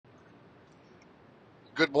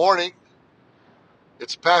Good morning.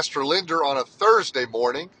 It's Pastor Linder on a Thursday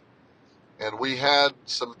morning, and we had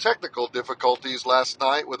some technical difficulties last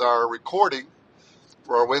night with our recording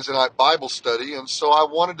for our Wednesday night Bible study, and so I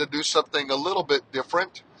wanted to do something a little bit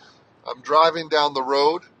different. I'm driving down the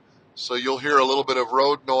road, so you'll hear a little bit of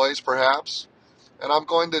road noise perhaps, and I'm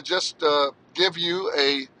going to just give you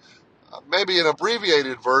maybe an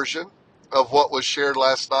abbreviated version of what was shared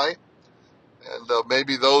last night, and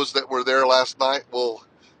maybe those that were there last night will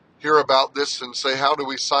hear about this and say, how do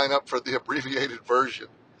we sign up for the abbreviated version?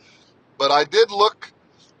 But I did look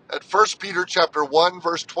at 1 Peter chapter 1,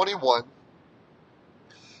 verse 21,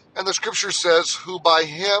 and the scripture says, who by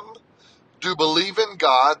him do believe in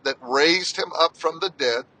God that raised him up from the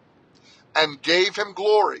dead and gave him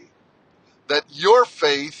glory, that your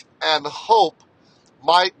faith and hope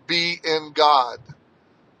might be in God.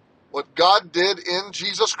 What God did in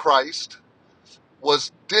Jesus Christ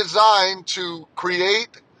was designed to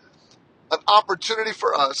create an opportunity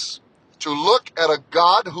for us to look at a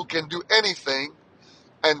God who can do anything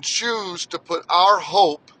and choose to put our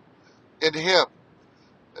hope in him.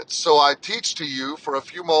 And so I teach to you for a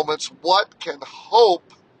few moments, what can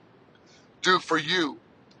hope do for you?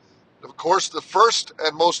 Of course, the first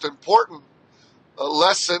and most important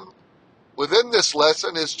lesson within this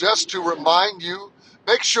lesson is just to remind you,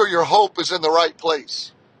 make sure your hope is in the right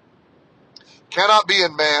place. Cannot be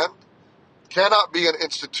in man, cannot be in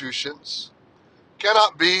institutions,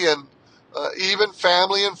 cannot be in even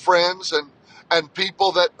family and friends and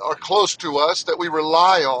people that are close to us that we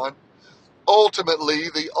rely on. Ultimately,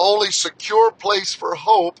 the only secure place for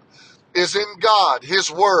hope is in God, his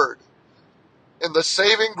word, in the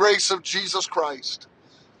saving grace of Jesus Christ,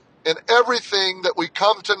 in everything that we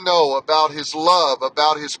come to know about his love,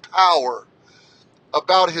 about his power,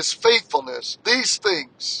 about his faithfulness. These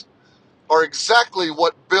things are exactly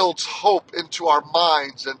what builds hope into our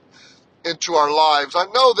minds and into our lives. I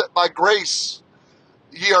know that by grace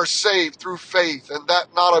ye are saved through faith, and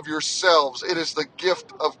that not of yourselves. It is the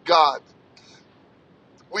gift of God.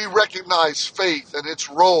 We recognize faith and its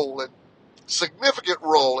role and significant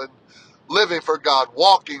role in living for God,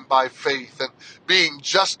 walking by faith and being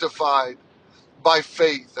justified by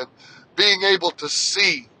faith and being able to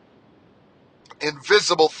see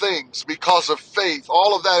invisible things because of faith.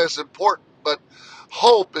 All of that is important, but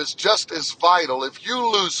hope is just as vital. If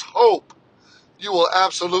you lose hope, you will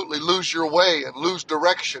absolutely lose your way and lose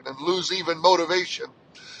direction and lose even motivation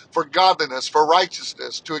for godliness, for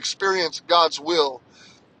righteousness, to experience God's will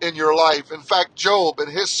in your life. In fact, Job in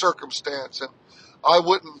his circumstance, and I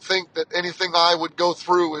wouldn't think that anything I would go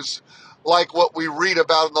through is like what we read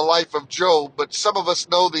about in the life of Job, but some of us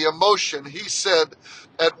know the emotion. He said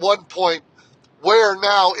at one point, where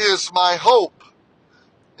now is my hope?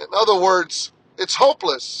 In other words, it's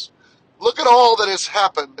hopeless. Look at all that has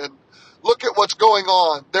happened and look at what's going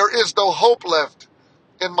on. There is no hope left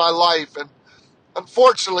in my life. And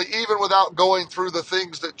unfortunately, even without going through the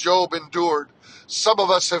things that Job endured, some of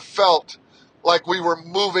us have felt like we were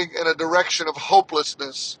moving in a direction of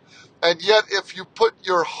hopelessness. And yet, if you put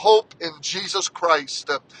your hope in Jesus Christ,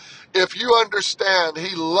 if you understand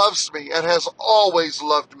he loves me and has always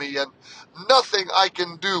loved me, and nothing I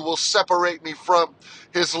can do will separate me from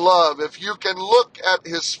his love, if you can look at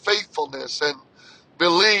his faithfulness and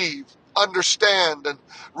believe, understand, and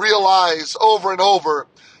realize over and over,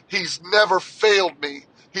 he's never failed me.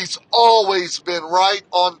 He's always been right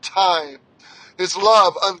on time. His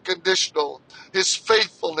love unconditional, his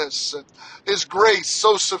faithfulness, and his grace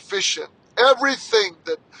so sufficient. Everything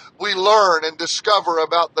that we learn and discover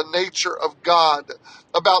about the nature of God,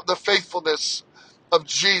 about the faithfulness of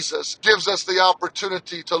Jesus, gives us the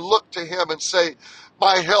opportunity to look to him and say,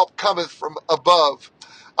 my help cometh from above.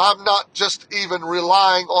 I'm not just even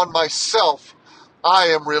relying on myself. I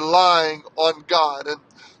am relying on God. And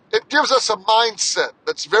it gives us a mindset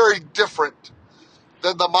that's very different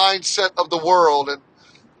than the mindset of the world,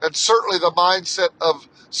 and certainly the mindset of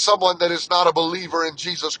someone that is not a believer in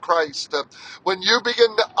Jesus Christ. When you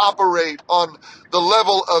begin to operate on the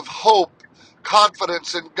level of hope,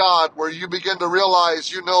 confidence in God, where you begin to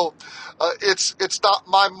realize, it's not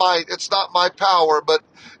my might, it's not my power, but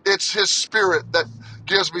it's his spirit that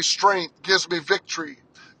gives me strength, gives me victory,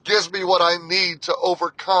 gives me what I need to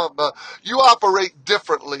overcome. You operate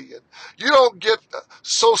differently. You don't get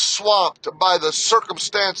so swamped by the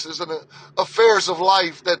circumstances and affairs of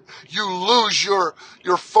life that you lose your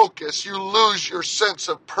focus. You lose your sense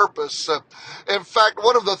of purpose. In fact,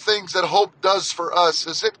 one of the things that hope does for us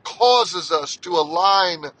is it causes us to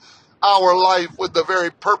align our life with the very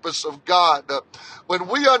purpose of God. When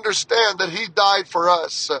we understand that he died for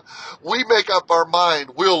us, we make up our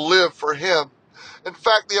mind we'll live for him. In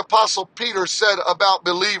fact, the Apostle Peter said about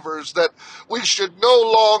believers that we should no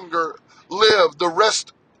longer live the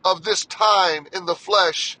rest of this time in the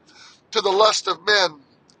flesh to the lust of men,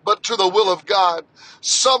 but to the will of God.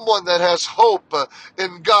 Someone that has hope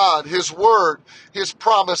in God, His Word, His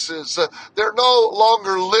promises. They're no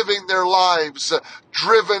longer living their lives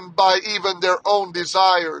driven by even their own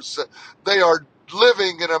desires. They are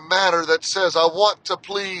living in a manner that says, I want to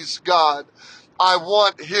please God. I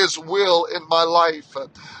want His will in my life.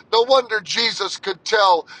 No wonder Jesus could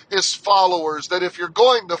tell His followers that if you're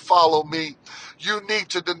going to follow me, you need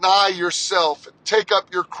to deny yourself, take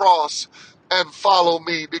up your cross, and follow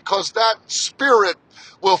me, because that spirit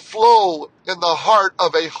will flow in the heart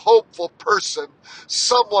of a hopeful person,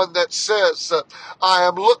 someone that says, I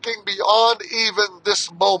am looking beyond even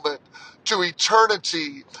this moment to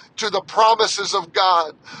eternity, to the promises of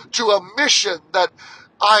God, to a mission that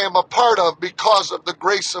I am a part of because of the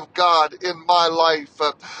grace of God in my life.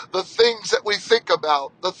 The things that we think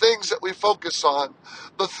about, the things that we focus on,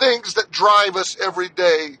 the things that drive us every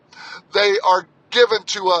day, they are given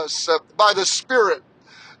to us by the Spirit,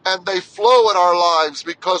 and they flow in our lives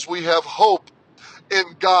because we have hope in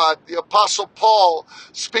God. The Apostle Paul,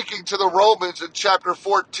 speaking to the Romans in chapter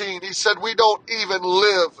 14, he said, we don't even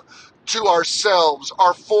live to ourselves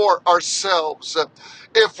or for ourselves.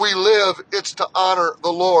 If we live, it's to honor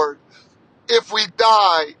the Lord. If we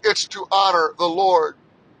die, it's to honor the Lord.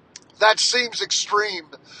 That seems extreme.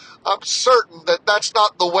 I'm certain that that's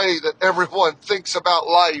not the way that everyone thinks about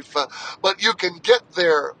life, but you can get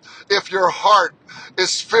there if your heart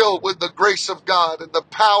is filled with the grace of God and the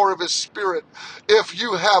power of His Spirit. If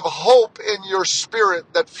you have hope in your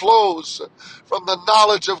spirit that flows from the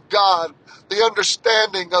knowledge of God, the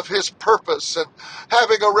understanding of His purpose, and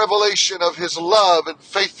having a revelation of His love and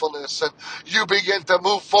faithfulness, and you begin to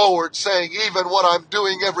move forward saying, even what I'm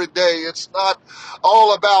doing every day, it's not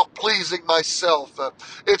all about pleasing myself.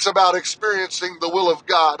 It's about experiencing the will of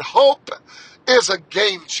God. Hope is a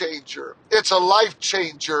game changer. It's a life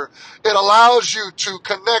changer. It allows you to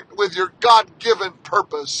connect with your God-given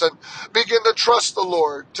purpose and begin to trust the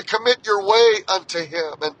Lord, to commit your way unto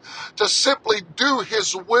Him, and to simply do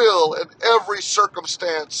His will in every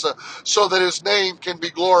circumstance so that His name can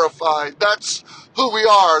be glorified. That's who we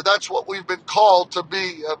are. That's what we've been called to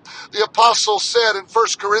be. The apostle said in 1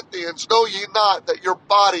 Corinthians, know ye not that your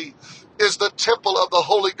body is the temple of the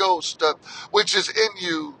Holy Ghost, which is in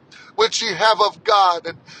you, which ye have of God,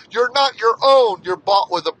 and you're not your own, you're bought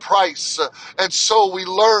with a price, and so we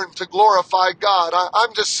learn to glorify God.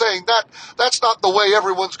 I'm just saying that that's not the way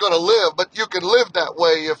everyone's going to live, but you can live that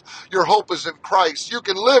way if your hope is in Christ. You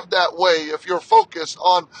can live that way if you're focused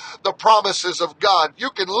on the promises of God. You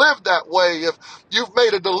can live that way if you've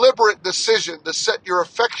made a deliberate decision to set your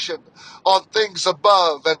affection on things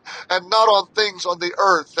above and not on things on the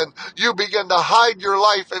earth, and you begin to hide your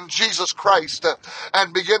life in Jesus Christ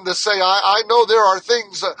and begin to say, I know there are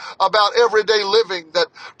things about everyday living that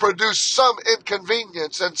produce some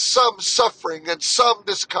inconvenience and some suffering and some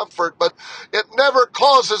discomfort, but it never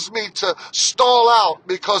causes me to stall out,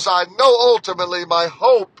 because I know ultimately my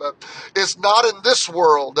hope is not in this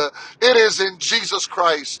world. It is in Jesus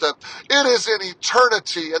Christ. It is in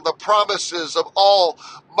eternity and the promises of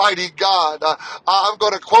Almighty God. I'm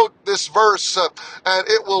going to quote this verse, and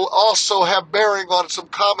it will also have bearing on some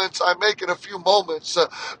comments I make in a few moments.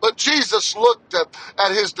 But Jesus looked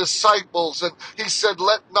at His disciples, and He said,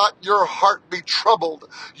 let not your heart be troubled.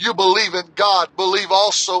 You believe in God, believe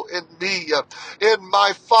also in me. In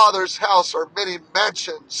my Father's house are many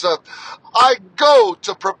mansions. I go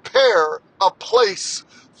to prepare a place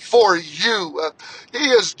for you. He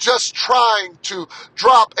is just trying to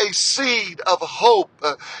drop a seed of hope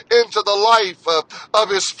into the life of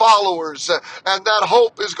His followers, and that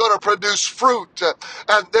hope is going to produce fruit,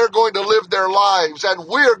 and they're going to live their lives, and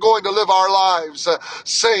we're going to live our lives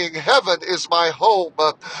saying, heaven is my home.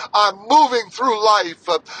 I'm moving through life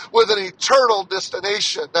with an eternal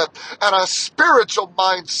destination and a spiritual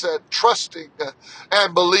mindset, trusting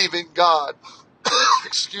and believing God.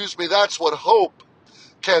 Excuse me, that's what hope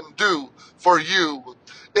can do for you.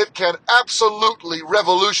 It can absolutely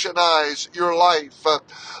revolutionize your life.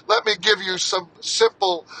 Let me give you some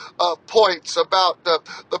simple points about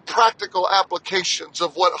the practical applications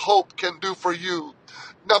of what hope can do for you.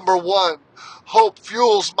 Number one, hope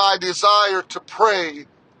fuels my desire to pray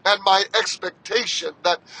and my expectation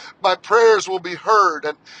that my prayers will be heard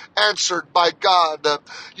and answered by God.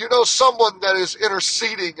 You know, someone that is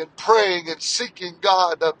interceding and praying and seeking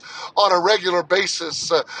God on a regular basis,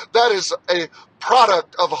 that is a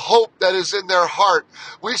product of hope that is in their heart.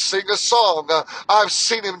 We sing a song, I've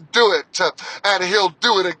seen him do it, and he'll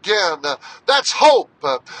do it again. That's hope.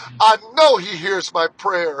 I know he hears my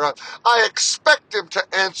prayer. I expect him to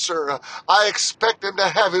answer. I expect him to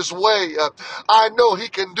have his way. I know he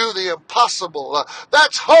can do the impossible.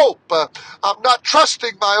 That's hope. I'm not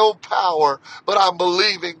trusting my own power, but I'm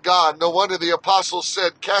believing God. No wonder the apostle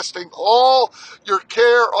said, casting all your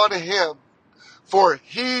care on him, for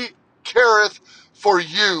he careth for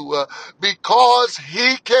you. Because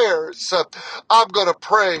he cares, I'm going to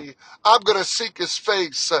pray. I'm going to seek his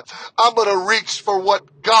face. I'm going to reach for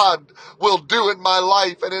what God will do in my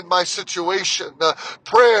life and in my situation.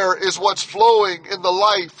 Prayer is what's flowing in the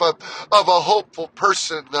life of a hopeful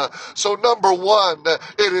person. So number one,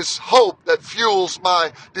 it is hope that fuels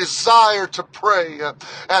my desire to pray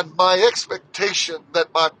and my expectation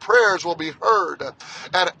that my prayers will be heard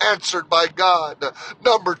and answered by God.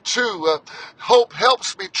 Number two, hope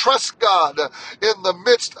helps me trust God in the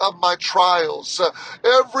midst of my trials.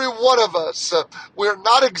 Every one of us, we're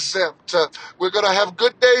not exempt. We're going to have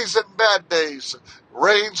good days and bad days.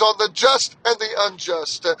 Rains on the just and the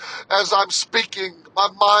unjust. As I'm speaking, my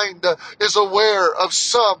mind is aware of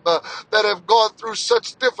some that have gone through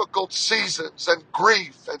such difficult seasons and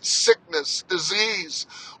grief and sickness, disease,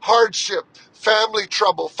 hardship, family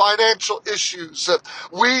trouble, financial issues.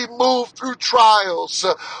 We move through trials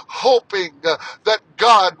hoping that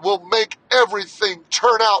God will make everything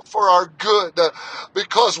turn out for our good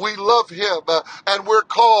because we love him and we're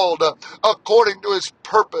called according to his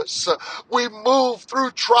purpose. We move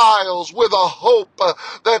through trials with a hope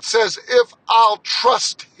that says, if I'll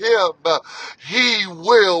trust him, he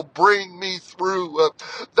will bring me through.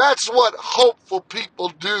 That's what hopeful people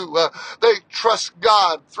do. They trust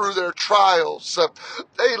God through their trials.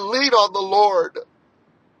 They lean on the Lord,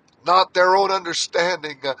 not their own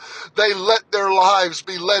understanding. They let their lives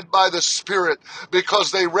be led by the Spirit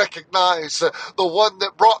because they recognize the one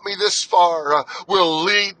that brought me this far will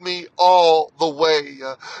lead me all the way.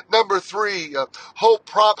 Number three, hope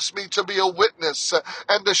prompts me to be a witness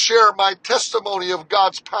and to share my testimony of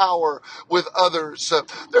God's power with others.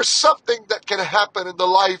 There's something that can happen in the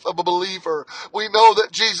life of a believer. We know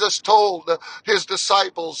that Jesus told his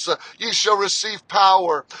disciples, ye shall receive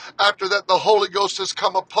power. After that, the Holy Ghost has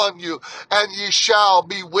come upon you, and ye shall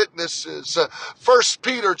be witnesses. 1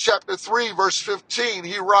 Peter chapter 3, verse 15,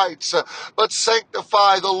 he writes, but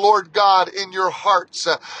sanctify the Lord God in your hearts,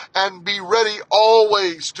 and be ready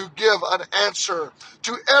always to give an answer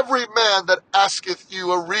to every man that asketh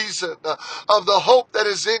you a reason of the hope that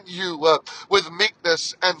is in you with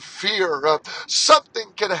meekness and fear. Something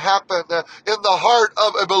can happen in the heart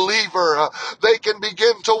of a believer. They can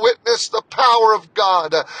begin to witness the power of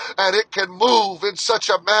God, and it can move in such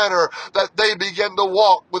a manner that they begin to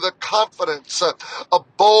walk with a confidence, a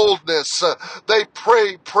boldness. They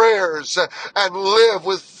pray prayers and live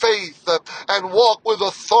with faith and walk with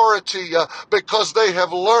authority because they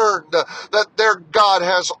have learned that their God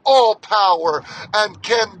has all power and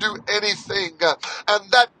can do anything.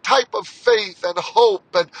 And that type of faith and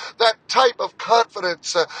hope and that type of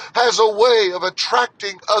confidence has a way of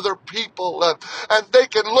attracting other people, and they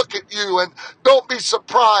can look at you, and don't be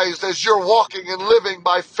surprised as you're walking and living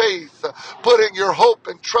by faith, putting your hope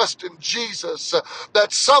and trust in Jesus,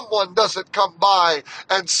 that someone doesn't come by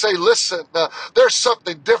and say, listen, there's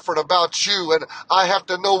something different about you, and I have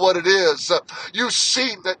to know what it is. You've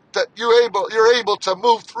seen that you're able to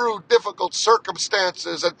move through difficult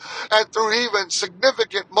circumstances and through even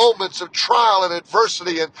significant moments of trial and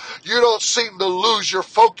adversity, and you don't seem to lose your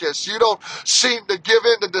focus. You don't seem to give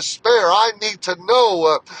in to despair. I need to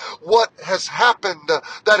know what has happened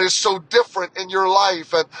that is so different in your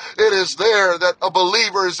life, and it is there that a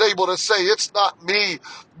believer is able to say, it's not me,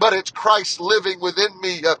 but it's Christ living within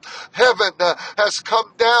me. Heaven has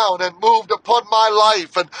come down and moved upon my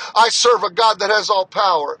life, and I serve a God that has all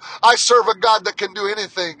power. I serve a God that can do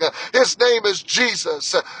anything. His name is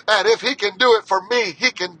Jesus, and if he can do it for me, he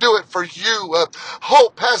can do it for you.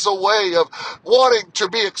 Hope has a way of wanting to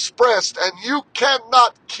be expressed, and you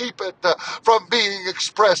cannot keep it from being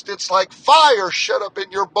expressed. It's like fire shut up in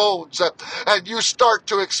your bones, and you start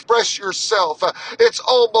to express yourself. It's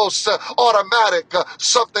almost automatic.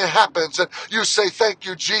 Something happens, and you say, thank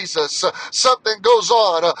you, Jesus. Something goes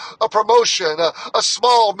on, a promotion, a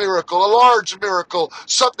small miracle, a large miracle.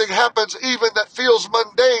 Something happens even that feels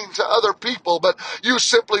mundane to other people, but you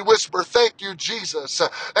simply whisper, thank you, Jesus,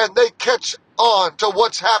 and they catch on to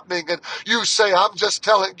what's happening, and you say, I'm just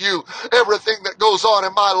telling you everything that goes on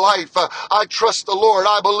in my life. I trust the Lord.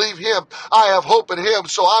 I believe Him. I have hope in Him.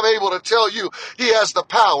 So I'm able to tell you He has the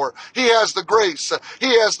power. He has the grace.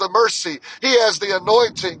 He has the mercy. He has the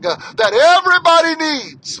anointing that everybody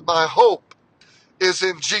needs. My hope is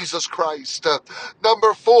in Jesus Christ.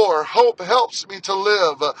 Number 4, hope helps me to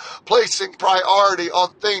live, placing priority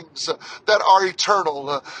on things that are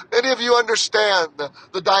eternal. Many of you understand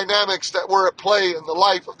the dynamics that were at play in the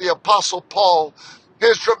life of the Apostle Paul.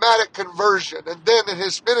 His dramatic conversion, and then in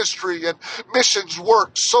his ministry and missions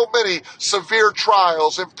work, so many severe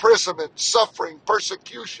trials, imprisonment, suffering,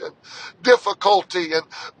 persecution, difficulty, and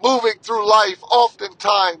moving through life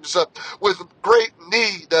oftentimes with great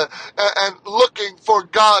need and looking for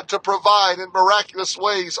God to provide in miraculous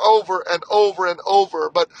ways over and over and over.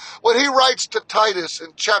 But when he writes to Titus in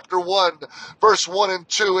chapter 1, verse 1 and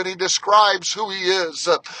 2, and he describes who he is,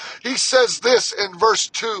 he says this in verse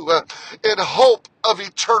 2, in hope of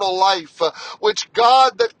eternal life, which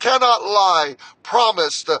God that cannot lie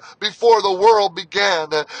promised before the world began.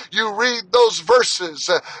 You read those verses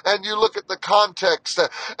and you look at the context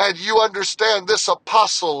and you understand this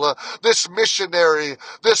apostle, this missionary,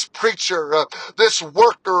 this preacher, this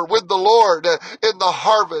worker with the Lord in the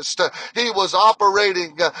harvest. He was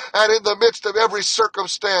operating and in the midst of every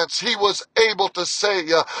circumstance, he was able to say,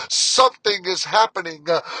 something is happening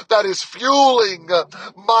that is fueling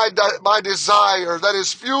my desire, that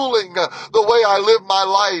is fueling the way I live my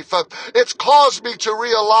life. It's caused me to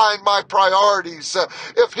realign my priorities.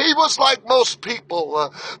 If he was like most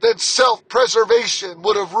people, then self-preservation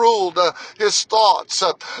would have ruled his thoughts.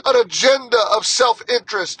 An agenda of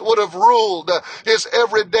self-interest would have ruled his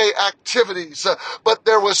everyday activities. But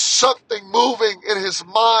there was something moving in his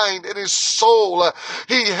mind, in his soul.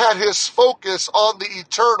 He had his focus on the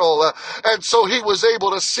eternal. And so he was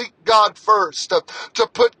able to seek God first, to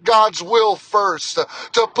put God's will first,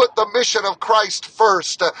 to put the mission of Christ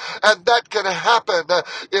first. And that can happen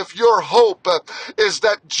if your hope is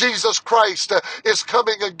that Jesus Christ is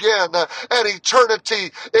coming again, and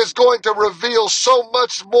eternity is going to reveal so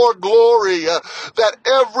much more glory that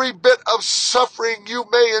every bit of suffering you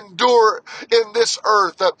may endure in this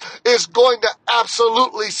earth is going to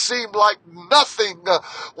absolutely seem like nothing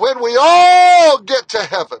when we all get to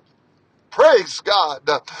heaven. Praise God.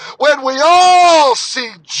 When we all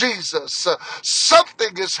see Jesus,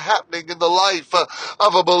 something is happening in the life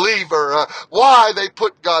of a believer. Why they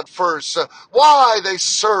put God first, why they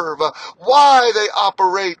serve, why they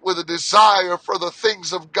operate with a desire for the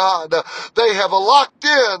things of God. They have locked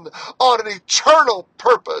in on an eternal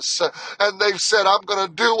purpose, and they've said, I'm going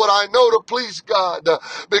to do what I know to please God,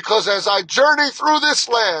 because as I journey through this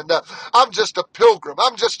land, I'm just a pilgrim.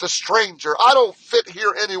 I'm just a stranger. I don't fit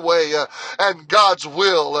here anyway. And God's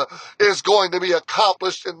will is going to be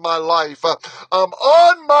accomplished in my life. I'm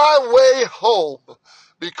on my way home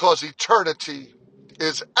because eternity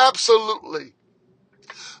is absolutely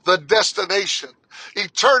the destination.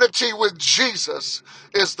 Eternity with Jesus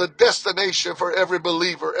is the destination for every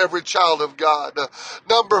believer, every child of God.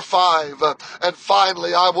 Number 5, and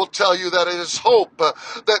finally, I will tell you that it is hope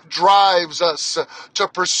that drives us to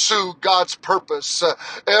pursue God's purpose.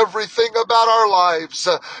 Everything about our lives,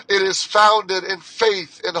 it is founded in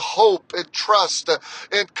faith, in hope, in trust,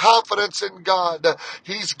 in confidence in God.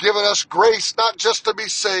 He's given us grace not just to be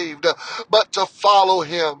saved, but to follow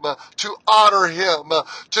Him, to honor Him,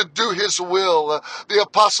 to do His will. The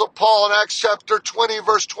Apostle Paul in Acts chapter 20,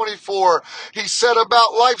 verse 24, he said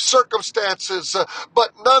about life circumstances,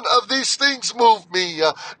 but none of these things move me,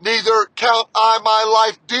 neither count I my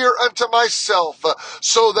life dear unto myself,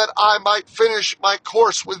 so that I might finish my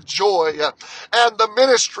course with joy, and the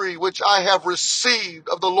ministry which I have received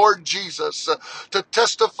of the Lord Jesus, to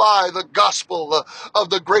testify the gospel of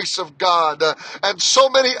the grace of God. And so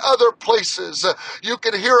many other places you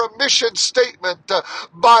can hear a mission statement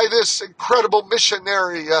by this incredible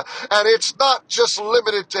missionary, and it's not just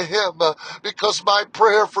limited to him, because my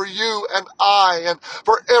prayer for you and I and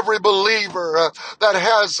for every believer that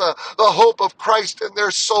has the hope of Christ in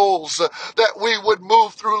their souls, that we would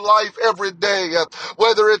move through life every day,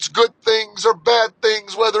 whether it's good things or bad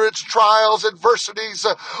things, whether it's trials, adversities,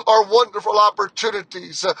 or wonderful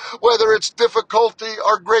opportunities, whether it's difficulty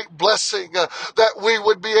or great blessing, that we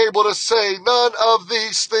would be able to say, none of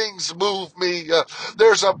these things move me.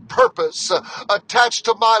 There's a purpose attached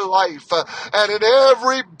to my life. And in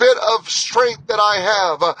every bit of strength that I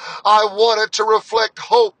have, I want it to reflect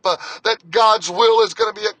hope that God's will is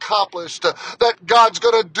going to be accomplished, that God's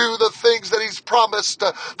going to do the things that He's promised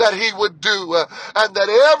that He would do, and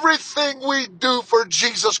that everything we do for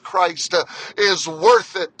Jesus Christ is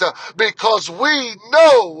worth it because we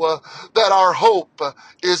know that our hope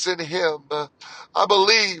is in Him. I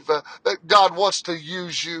believe that God wants to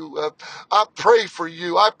use you. I pray for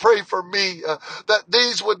you. I pray for me that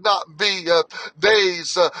these would not be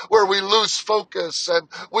days where we lose focus and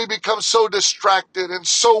we become so distracted and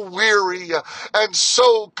so weary and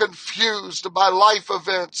so confused by life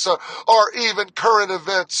events or even current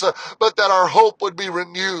events, but that our hope would be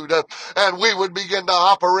renewed and we would begin to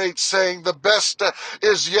operate saying the best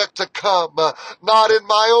is yet to come, not in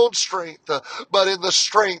my own strength, but in the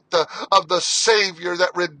strength of the Savior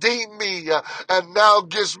that redeemed me and now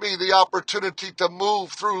gives me the opportunity to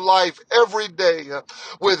move through life every day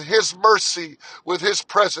with His mercy, with His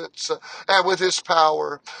presence, and with His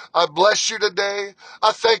power. I bless you today.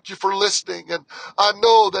 I thank you for listening, and I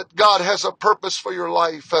know that God has a purpose for your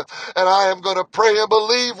life, and I am going to pray and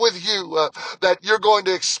believe with you that you're going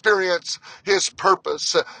to experience His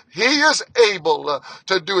purpose. He is able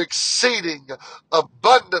to do exceeding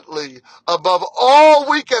abundantly above all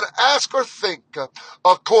we can ask or think,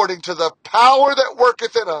 according to the power that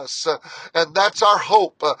worketh in us. And that's our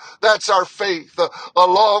hope. That's our faith,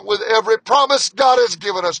 along with every promise God has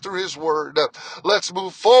given us through His Word. Let's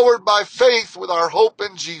move forward by faith with our hope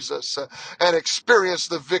in Jesus and experience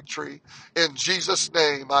the victory in Jesus'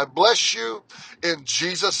 name. I bless you in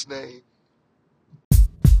Jesus' name.